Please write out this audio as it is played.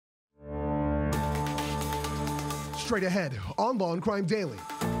Straight ahead on Law&Crime Daily.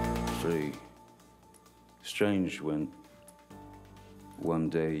 It's very strange when one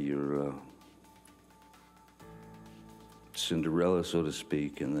day you're Cinderella, so to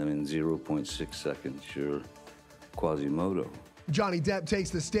speak, and then in 0.6 seconds you're Quasimodo. Johnny Depp takes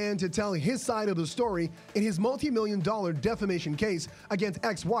the stand to tell his side of the story in his multi-million-dollar defamation case against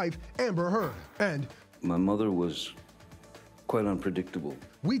ex-wife Amber Heard. And my mother was quite unpredictable.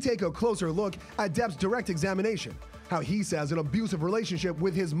 We take a closer look at Depp's direct examination, how he says an abusive relationship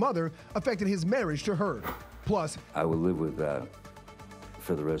with his mother affected his marriage to Heard. Plus, I will live with that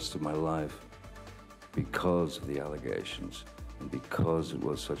for the rest of my life because of the allegations and because it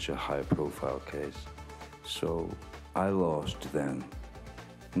was such a high-profile case. So I lost then,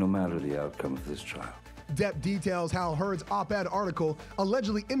 no matter the outcome of this trial. Depp details how Heard's op-ed article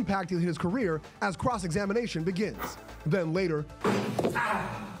allegedly impacted his career as cross-examination begins. Then later,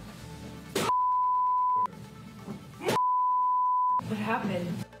 what happened?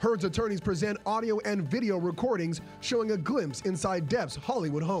 Heard's attorneys present audio and video recordings showing a glimpse inside Depp's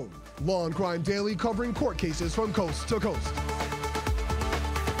Hollywood home. Law&Crime Daily covering court cases from coast to coast.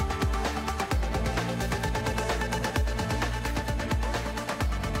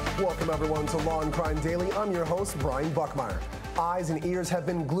 Welcome everyone to Law&Crime Daily. I'm your host, Brian Buckmeyer. Eyes and ears have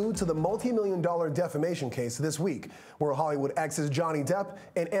been glued to the multi-million-dollar defamation case this week, where Hollywood exes Johnny Depp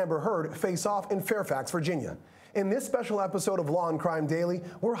and Amber Heard face off in Fairfax, Virginia. In this special episode of Law&Crime Daily,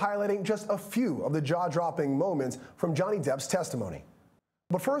 we're highlighting just a few of the jaw-dropping moments from Johnny Depp's testimony.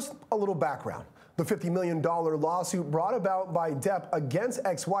 But first, a little background. The $50 million lawsuit brought about by Depp against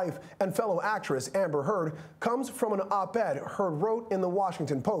ex-wife and fellow actress Amber Heard comes from an op-ed Heard wrote in the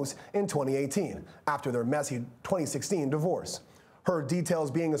Washington Post in 2018, after their messy 2016 divorce. Heard details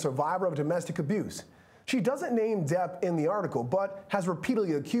being a survivor of domestic abuse. She doesn't name Depp in the article, but has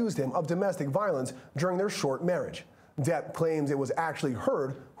repeatedly accused him of domestic violence during their short marriage. Depp claims it was actually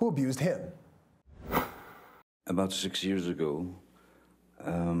Heard who abused him. About 6 years ago,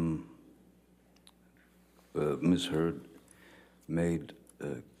 Ms. Heard made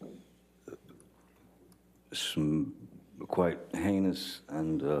some quite heinous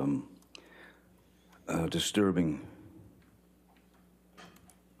and disturbing,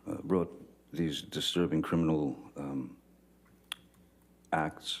 brought these disturbing criminal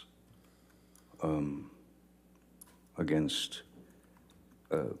acts against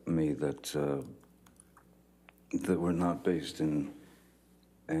me that were not based in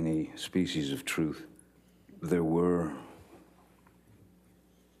any species of truth. There were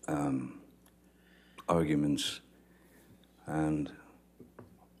arguments and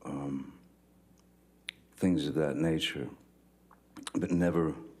things of that nature, but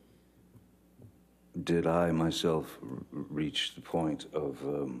never did I myself reach the point of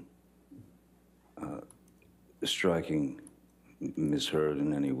striking Miss Heard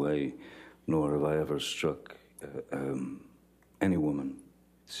in any way, nor have I ever struck any woman.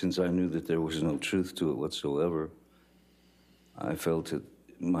 Since I knew that there was no truth to it whatsoever, I felt it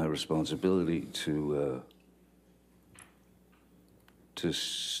my responsibility to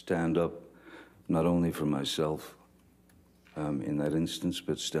stand up not only for myself in that instance,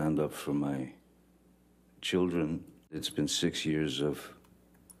 but stand up for my children. It's been 6 years of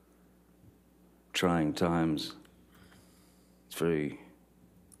trying times. It's very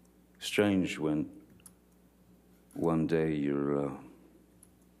strange when one day you're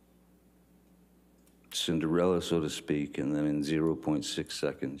Cinderella, so to speak, and then in 0.6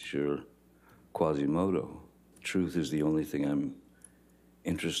 seconds you're Quasimodo. Truth is the only thing I'm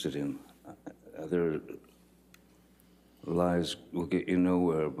interested in. Other lies will get you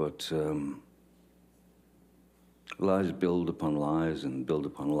nowhere, but lies build upon lies and build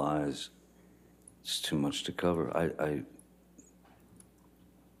upon lies. It's too much to cover.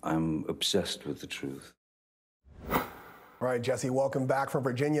 I'm obsessed with the truth. All right, Jesse, welcome back from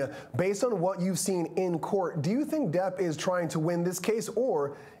Virginia. Based on what you've seen in court, do you think Depp is trying to win this case,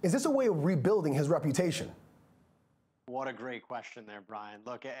 or is this a way of rebuilding his reputation? What a great question there, Brian.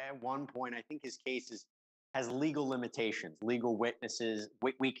 Look, at one point, I think his case has legal limitations, legal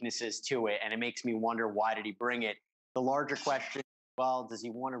weaknesses to it, and it makes me wonder, why did he bring it? The larger question, well, does he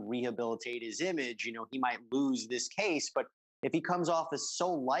want to rehabilitate his image? You know, he might lose this case, but if he comes off as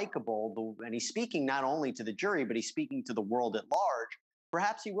so likable, and he's speaking not only to the jury, but he's speaking to the world at large,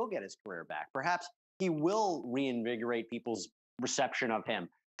 perhaps he will get his career back. Perhaps he will reinvigorate people's reception of him.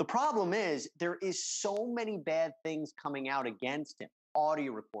 The problem is there is so many bad things coming out against him,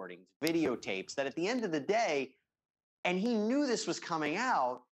 audio recordings, videotapes, that at the end of the day, and he knew this was coming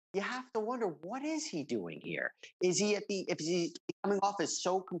out, you have to wonder, what is he doing here? Is he if he's coming off as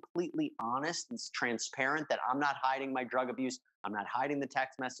so completely honest and transparent that I'm not hiding my drug abuse, I'm not hiding the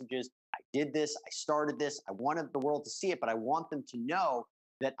text messages, I did this, I started this, I wanted the world to see it, but I want them to know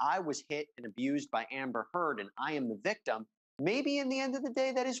that I was hit and abused by Amber Heard and I am the victim. Maybe in the end of the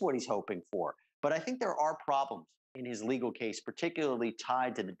day, that is what he's hoping for. But I think there are problems in his legal case, particularly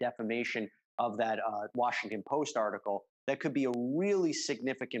tied to the defamation of that Washington Post article, that could be a really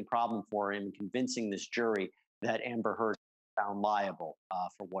significant problem for him convincing this jury that Amber Heard found liable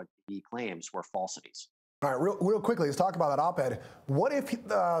for what he claims were falsities. All right, real quickly, let's talk about that op-ed. What if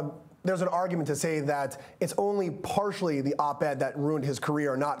there's an argument to say that it's only partially the op-ed that ruined his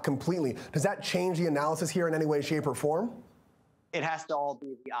career, not completely? Does that change the analysis here in any way, shape, or form? It has to all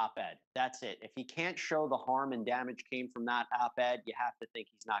be the op-ed. That's it. If he can't show the harm and damage came from that op-ed, you have to think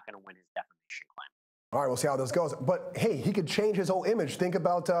he's not going to win his defamation claim. All right, we'll see how this goes. But hey, he could change his whole image. Think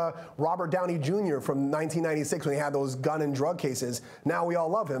about Robert Downey Jr. from 1996 when he had those gun and drug cases. Now we all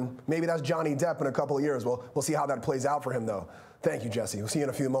love him. Maybe that's Johnny Depp in a couple of years. We'll see how that plays out for him, though. Thank you, Jesse. We'll see you in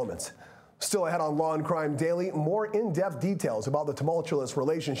a few moments. Still ahead on Law and Crime Daily, more in-depth details about the tumultuous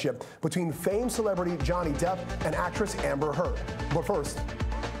relationship between famed celebrity Johnny Depp and actress Amber Heard. But first,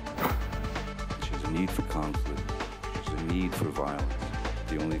 she has a need for conflict. She has a need for violence.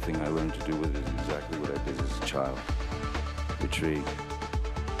 The only thing I learned to do with it is exactly what I did as a child. Retreat.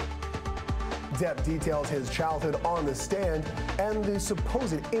 Depp details his childhood on the stand and the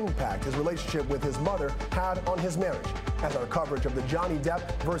supposed impact his relationship with his mother had on his marriage, as our coverage of the Johnny Depp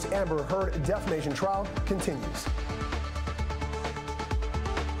versus Amber Heard defamation trial continues.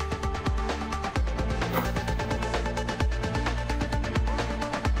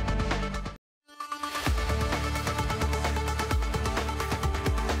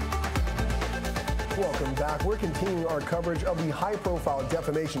 Welcome back. We're continuing our coverage of the high-profile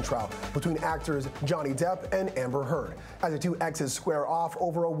defamation trial between actors Johnny Depp and Amber Heard, as the two exes square off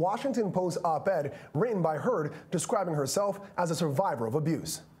over a Washington Post op-ed written by Heard describing herself as a survivor of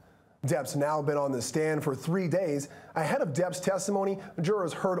abuse. Depp's now been on the stand for 3 days. Ahead of Depp's testimony,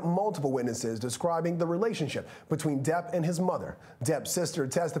 jurors heard multiple witnesses describing the relationship between Depp and his mother. Depp's sister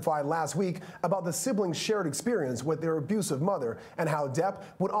testified last week about the siblings' shared experience with their abusive mother and how Depp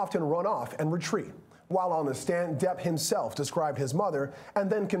would often run off and retreat. While on the stand, Depp himself described his mother and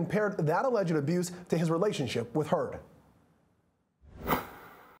then compared that alleged abuse to his relationship with Heard.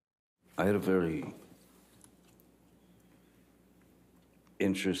 I had a very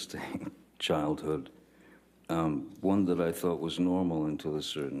interesting childhood, one that I thought was normal until a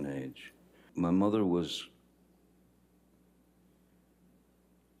certain age. My mother was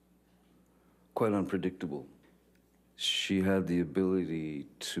quite unpredictable. She had the ability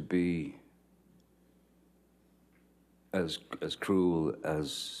to be as cruel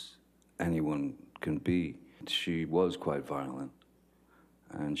as anyone can be. She was quite violent,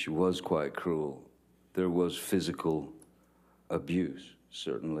 and she was quite cruel. There was physical abuse,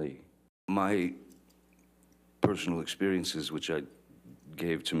 certainly. My personal experiences, which I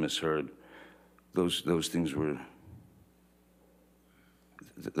gave to Miss Heard, those things were,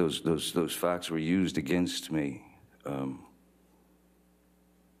 those facts were used against me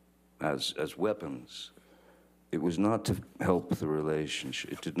as weapons. It was not to help the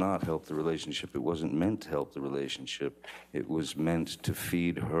relationship. It did not help the relationship. It wasn't meant to help the relationship. It was meant to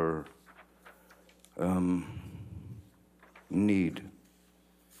feed her need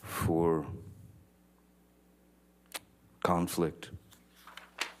for conflict.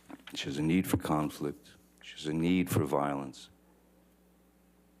 She has a need for conflict. She has a need for violence.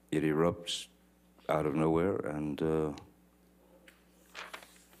 It erupts out of nowhere, and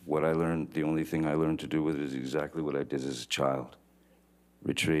what I learned, the only thing I learned to do with it is exactly what I did as a child.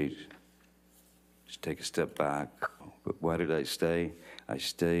 Retreat. Just take a step back. But why did I stay? I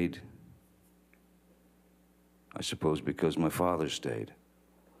stayed, I suppose, because my father stayed.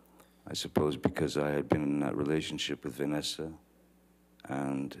 I suppose because I had been in that relationship with Vanessa,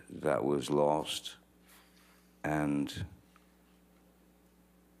 and that was lost, and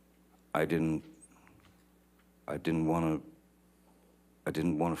I didn't want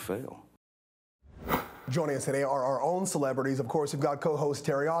to fail. Joining us today are our own celebrities. Of course, we've got co-host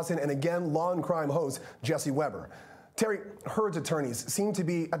Terry Austin and again, Law and Crime host Jesse Weber. Terry, Heard's attorneys seem to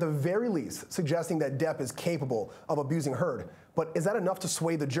be, at the very least, suggesting that Depp is capable of abusing Heard. But is that enough to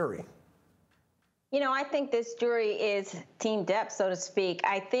sway the jury? You know, I think this jury is Team Depp, so to speak.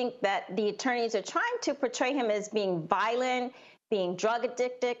 I think that the attorneys are trying to portray him as being violent, being drug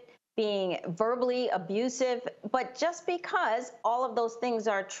addicted, being verbally abusive, but just because all of those things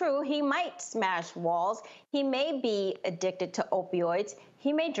are true, he might smash walls, he may be addicted to opioids,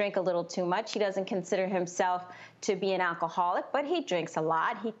 He may drink a little too much. He doesn't consider himself to be an alcoholic, but he drinks a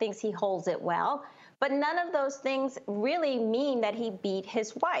lot. He thinks he holds it well. But none of those things really mean that he beat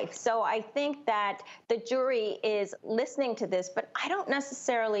his wife. So I think that the jury is listening to this, but I don't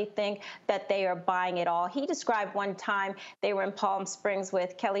necessarily think that they are buying it all. He described one time they were in Palm Springs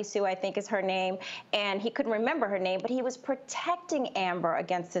with Kelly Sue, I think is her name, and he couldn't remember her name, but he was protecting Amber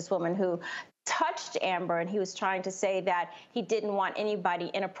against this woman who touched Amber, and he was trying to say that he didn't want anybody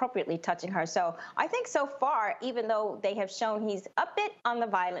inappropriately touching her. So I think so far, even though they have shown he's a bit on the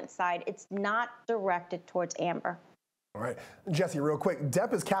violent side, it's not directed towards Amber. All right, Jesse, real quick,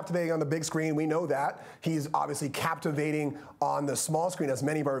 Depp is captivating on the big screen. We know that. He's obviously captivating on the small screen, as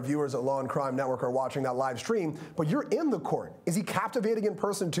many of our viewers at Law and Crime Network are watching that live stream. But you're in the court. Is he captivating in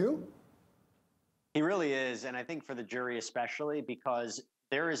person too? He really is, and I think for the jury especially, because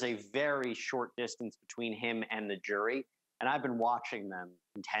there is a very short distance between him and the jury, and I've been watching them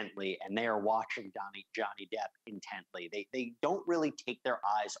intently, and they are watching Johnny Depp intently. They don't really take their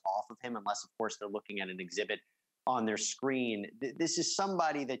eyes off of him unless, of course, they're looking at an exhibit on their screen. This is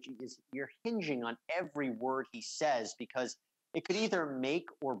somebody that you're hinging on every word he says, because it could either make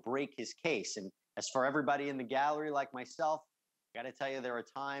or break his case. And as for everybody in the gallery like myself, I got to tell you, there are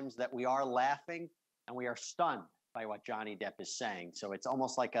times that we are laughing and we are stunned by what Johnny Depp is saying. So it's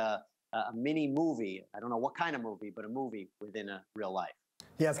almost like a mini movie. I don't know what kind of movie, but a movie within a real life.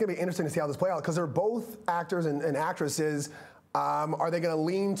 Yeah, it's going to be interesting to see how this plays out, because they're both actors and actresses. Are they going to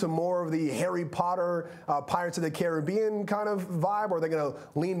lean to more of the Harry Potter, Pirates of the Caribbean kind of vibe, or are they going to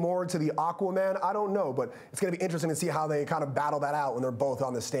lean more to the Aquaman? I don't know, but it's going to be interesting to see how they kind of battle that out when they're both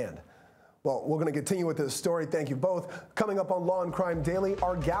on the stand. Well, we're going to continue with this story. Thank you both. Coming up on Law and Crime Daily,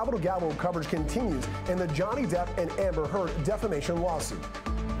 our gavel-to-gavel coverage continues in the Johnny Depp and Amber Heard defamation lawsuit.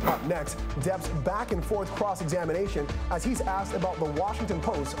 Up next, Depp's back-and-forth cross-examination as he's asked about the Washington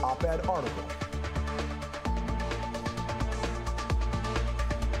Post op-ed article.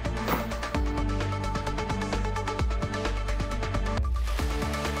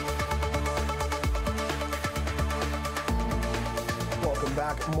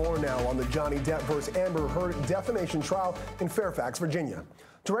 More now on the Johnny Depp versus Amber Heard defamation trial in Fairfax, Virginia.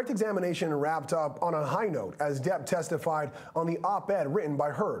 Direct examination wrapped up on a high note as Depp testified on the op-ed written by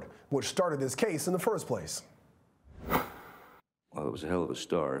Heard, which started this case in the first place. Well, it was a hell of a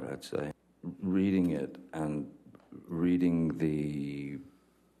start, I'd say. Reading it and reading the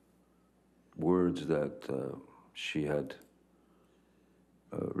words that she had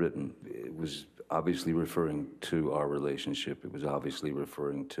written, it was obviously referring to our relationship. It was obviously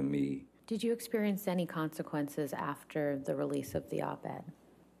referring to me. Did you experience any consequences after the release of the op-ed?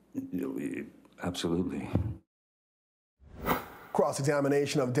 Absolutely.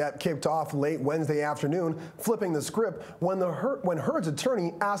 Cross-examination of Depp kicked off late Wednesday afternoon, flipping the script when Heard's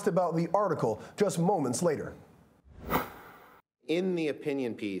attorney asked about the article just moments later. In the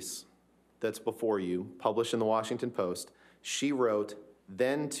opinion piece that's before you, published in the Washington Post, she wrote,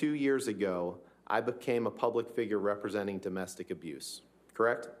 "Then 2 years ago, I became a public figure representing domestic abuse."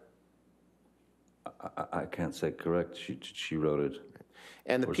 Correct? I can't say correct. She wrote it.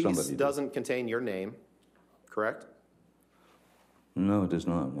 And the piece doesn't contain your name, correct? No, it does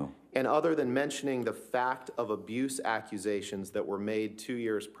not, no. And other than mentioning the fact of abuse accusations that were made 2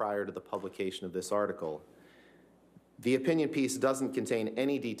 years prior to the publication of this article, the opinion piece doesn't contain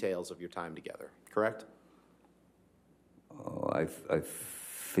any details of your time together, correct? Oh, I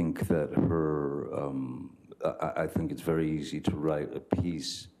think that I think it's very easy to write a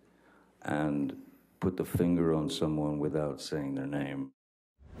piece and put the finger on someone without saying their name.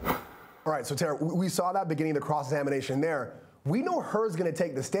 All right, so Tara, we saw that beginning of the cross-examination there. We know Heard's going to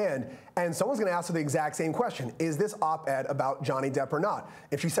take the stand, and someone's going to ask her the exact same question. Is this op-ed about Johnny Depp or not?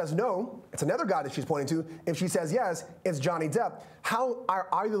 If she says no, it's another guy that she's pointing to. If she says yes, it's Johnny Depp. How are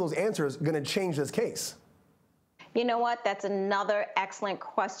either of those answers going to change this case? You know what? That's another excellent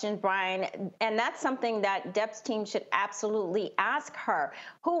question, Brian. And that's something that Depp's team should absolutely ask her.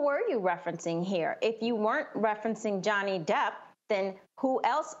 Who were you referencing here? If you weren't referencing Johnny Depp, then who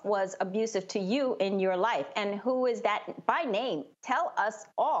else was abusive to you in your life? And who is that by name? Tell us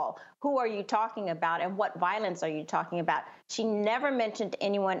all. Who are you talking about and what violence are you talking about? She never mentioned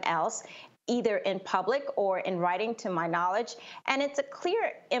anyone else, either in public or in writing, to my knowledge. And it's a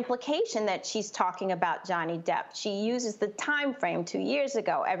clear implication that she's talking about Johnny Depp. She uses the time frame 2 years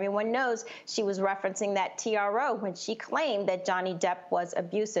ago. Everyone knows she was referencing that TRO when she claimed that Johnny Depp was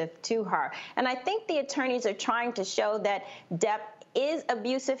abusive to her. And I think the attorneys are trying to show that Depp is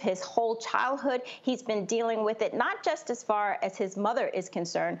abusive his whole childhood. He's been dealing with it, not just as far as his mother is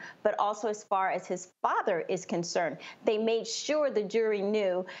concerned, but also as far as his father is concerned. They made sure the jury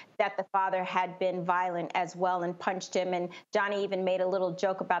knew that the father had been violent as well and punched him. And Johnny even made a little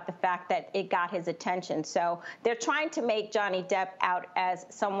joke about the fact that it got his attention. So they're trying to make Johnny Depp out as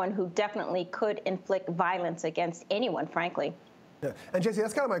someone who definitely could inflict violence against anyone, frankly. Yeah. And Jesse,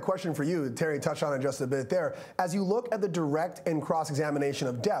 that's kind of my question for you. Terry touched on it just a bit there. As you look at the direct and cross-examination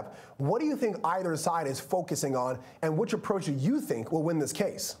of Depp, what do you think either side is focusing on, and which approach do you think will win this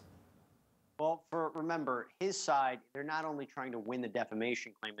case? Well, remember, his side, they're not only trying to win the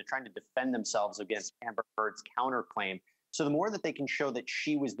defamation claim, they're trying to defend themselves against Amber Heard's counterclaim. So the more that they can show that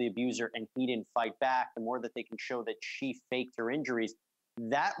she was the abuser and he didn't fight back, the more that they can show that she faked her injuries,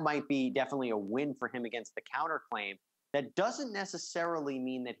 that might be definitely a win for him against the counterclaim. That doesn't necessarily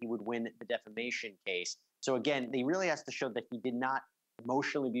mean that he would win the defamation case. So again, he really has to show that he did not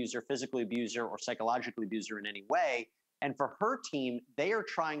emotionally abuse her, physically abuse her, or psychologically abuse her in any way. And for her team, they are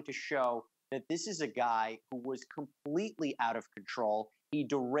trying to show that this is a guy who was completely out of control. He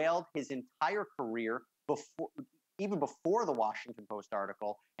derailed his entire career even before the Washington Post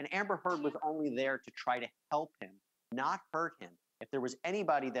article. And Amber Heard was only there to try to help him, not hurt him. If there was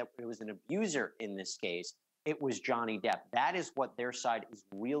anybody that was an abuser in this case, it was Johnny Depp. That is what their side is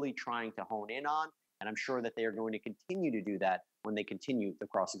really trying to hone in on. And I'm sure that they are going to continue to do that when they continue the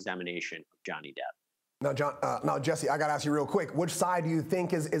cross-examination of Johnny Depp. Now, Jesse, I got to ask you real quick. Which side do you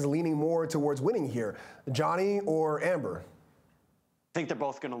think is leaning more towards winning here, Johnny or Amber? I think they're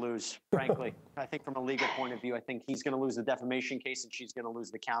both going to lose, frankly. I think from a legal point of view, I think he's going to lose the defamation case and she's going to lose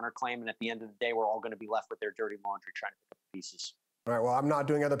the counterclaim. And at the end of the day, we're all going to be left with their dirty laundry trying to pick up the pieces. All right, well, I'm not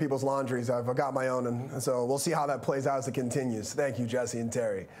doing other people's laundries. I've got my own, and so we'll see how that plays out as it continues. Thank you, Jesse and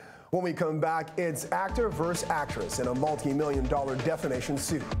Terry. When we come back, it's actor versus actress in a multi-million-dollar defamation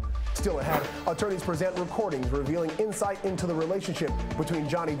suit. Still ahead, attorneys present recordings revealing insight into the relationship between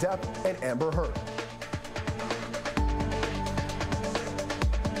Johnny Depp and Amber Heard.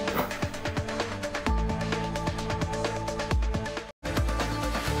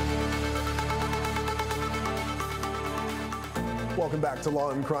 Welcome back to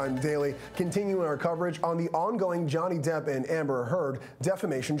Law and Crime Daily, continuing our coverage on the ongoing Johnny Depp and Amber Heard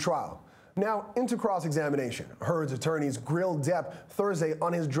defamation trial. Now into cross-examination. Heard's attorneys grilled Depp Thursday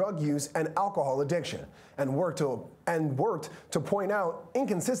on his drug use and alcohol addiction and worked to point out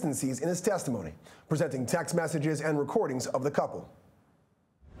inconsistencies in his testimony, presenting text messages and recordings of the couple.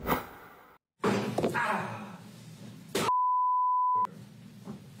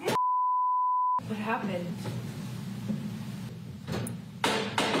 What happened?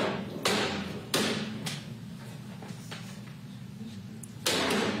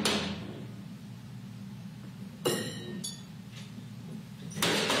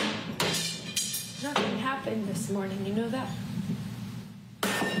 Nothing happened this morning, you know that?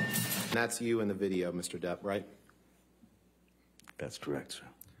 That's you in the video, Mr. Depp, right? That's correct, sir.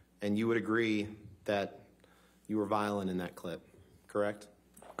 And you would agree that you were violent in that clip, correct?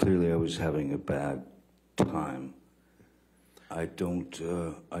 Clearly, I was having a bad time. I don't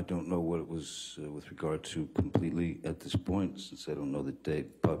know what it was with regard to completely at this point, since I don't know the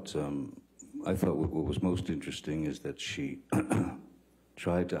date. But I thought what was most interesting is that she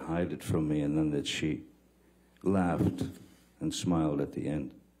tried to hide it from me, and then that she laughed and smiled at the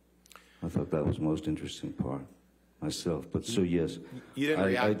end. I thought that was the most interesting part myself. But so yes, you didn't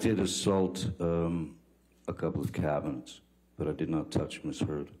react. I did assault a couple of cabinets, but I did not touch Miss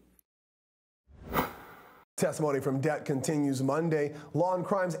Heard. Testimony from Depp continues Monday. Law and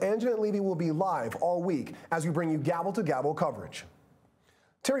Crime's Anjanette Levy will be live all week as we bring you gavel-to-gavel coverage.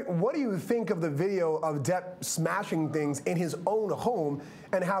 Terry, what do you think of the video of Depp smashing things in his own home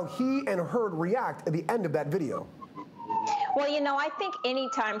and how he and Heard react at the end of that video? Well, you know, I think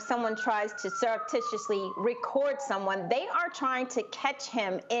anytime someone tries to surreptitiously record someone, they are trying to catch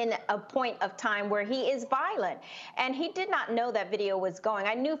him in a point of time where he is violent. And he did not know that video was going.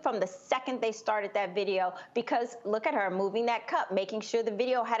 I knew from the second they started that video, because look at her moving that cup, making sure the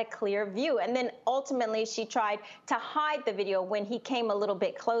video had a clear view. And then ultimately she tried to hide the video when he came a little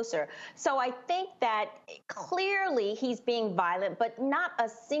bit closer. So I think that clearly he's being violent, but not a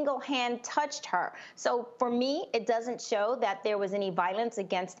single hand touched her. So for me, it doesn't show that there was any violence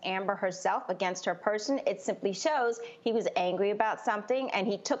against Amber herself, against her person. It simply shows he was angry about something and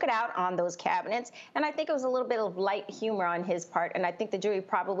he took it out on those cabinets. And I think it was a little bit of light humor on his part. And I think the jury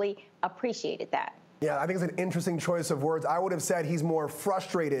probably appreciated that. Yeah, I think it's an interesting choice of words. I would have said he's more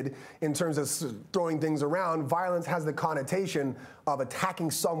frustrated in terms of throwing things around. Violence has the connotation of attacking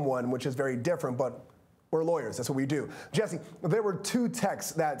someone, which is very different. But We're lawyers, that's what we do. Jesse, there were two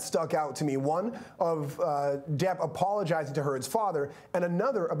texts that stuck out to me. One of Depp apologizing to Heard's father, and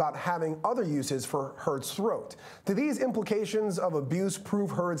another about having other uses for Heard's throat. Do these implications of abuse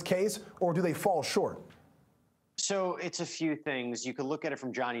prove Heard's case, or do they fall short? So it's a few things. You could look at it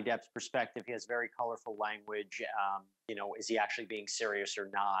from Johnny Depp's perspective. He has very colorful language. Is he actually being serious or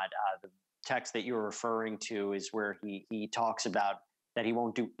not? The text that you're referring to is where he talks about that he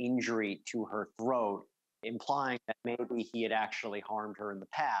won't do injury to her throat, implying that maybe he had actually harmed her in the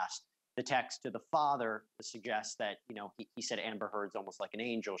past. The text to the father suggests that, he said Amber Heard's almost like an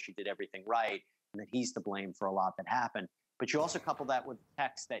angel. She did everything right, and that he's to blame for a lot that happened. But you also couple that with the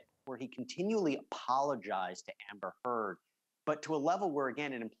text where he continually apologized to Amber Heard, but to a level where,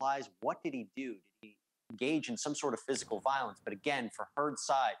 again, it implies, what did he do? Did he engage in some sort of physical violence? But again, for Heard's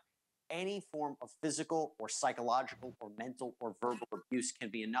side, any form of physical or psychological or mental or verbal abuse can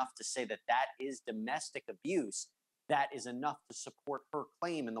be enough to say that that is domestic abuse. That is enough to support her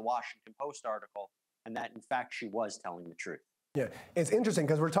claim in the Washington Post article, and that, in fact, she was telling the truth. Yeah, it's interesting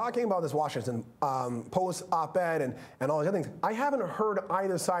because we're talking about this Washington Post op-ed and all these other things. I haven't heard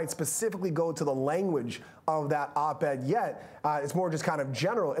either side specifically go to the language of that op-ed yet. It's more just kind of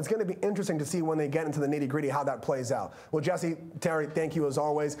general. It's going to be interesting to see when they get into the nitty-gritty how that plays out. Well, Jesse, Terry, thank you as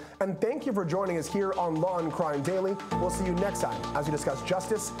always. And thank you for joining us here on Law and Crime Daily. We'll see you next time as we discuss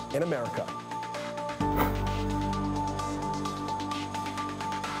justice in America.